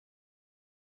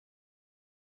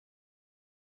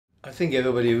I think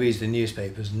everybody who reads the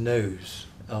newspapers knows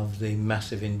of the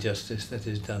massive injustice that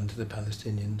is done to the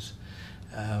Palestinians.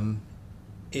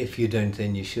 If you don't,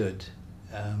 then you should.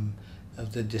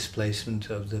 Of the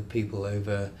displacement of the people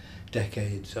over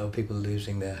decades, of people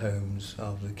losing their homes,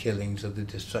 of the killings, of the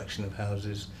destruction of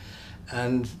houses.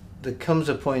 And there comes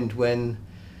a point when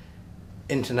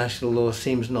international law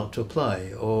seems not to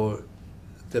apply, or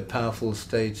the powerful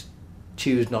states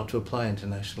choose not to apply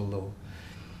international law.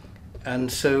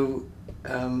 And so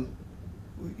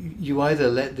you either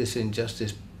let this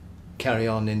injustice carry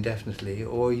on indefinitely,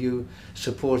 or you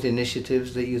support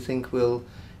initiatives that you think will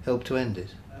help to end it.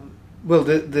 Well,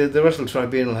 the Russell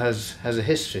Tribunal has a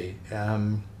history.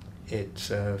 It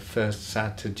first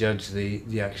sat to judge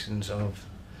the actions of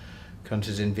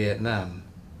countries in Vietnam,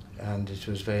 and it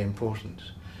was very important.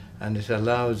 And it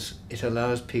allows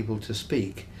people to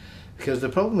speak, because the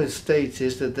problem with states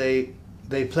is that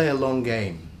they play a long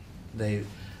game. They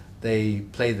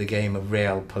play the game of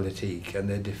realpolitik, and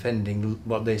they're defending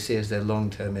what they see as their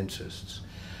long-term interests.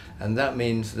 And that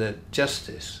means that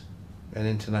justice and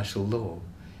international law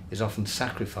is often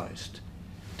sacrificed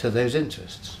to those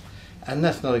interests. And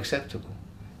that's not acceptable.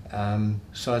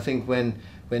 So I think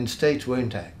when states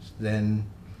won't act, then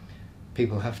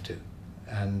people have to.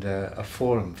 And a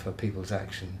forum for people's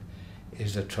action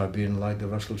is a tribunal like the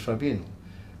Russell Tribunal,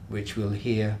 which will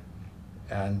hear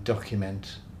and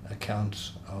document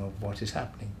accounts of what is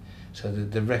happening, so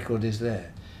that the record is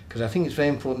there. Because I think it's very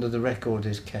important that the record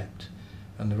is kept,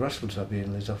 and the Russell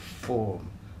Tribunal is a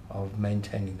form of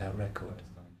maintaining that record.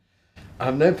 I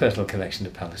have no personal connection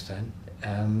to Palestine.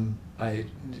 I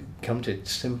come to it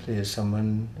simply as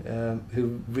someone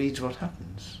who reads what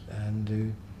happens and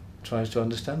who tries to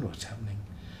understand what's happening.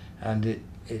 And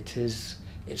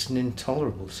it's an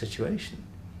intolerable situation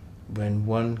when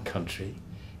one country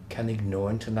can ignore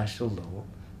international law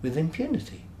with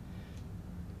impunity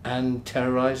and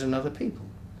terrorize another people,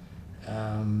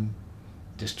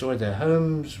 destroy their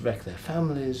homes, wreck their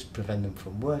families, prevent them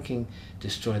from working,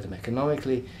 destroy them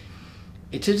economically.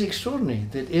 It is extraordinary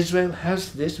that Israel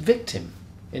has this victim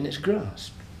in its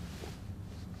grasp.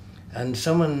 And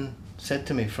someone said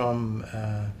to me from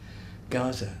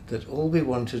Gaza that all we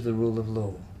want is the rule of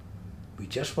law. We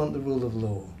just want the rule of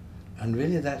law. And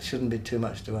really that shouldn't be too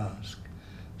much to ask.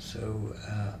 So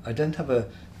I don't have a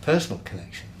personal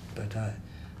connection, but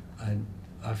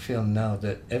I feel now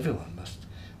that everyone must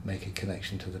make a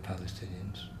connection to the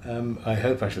Palestinians. I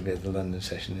hope I shall be at the London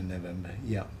session in November,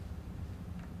 yeah.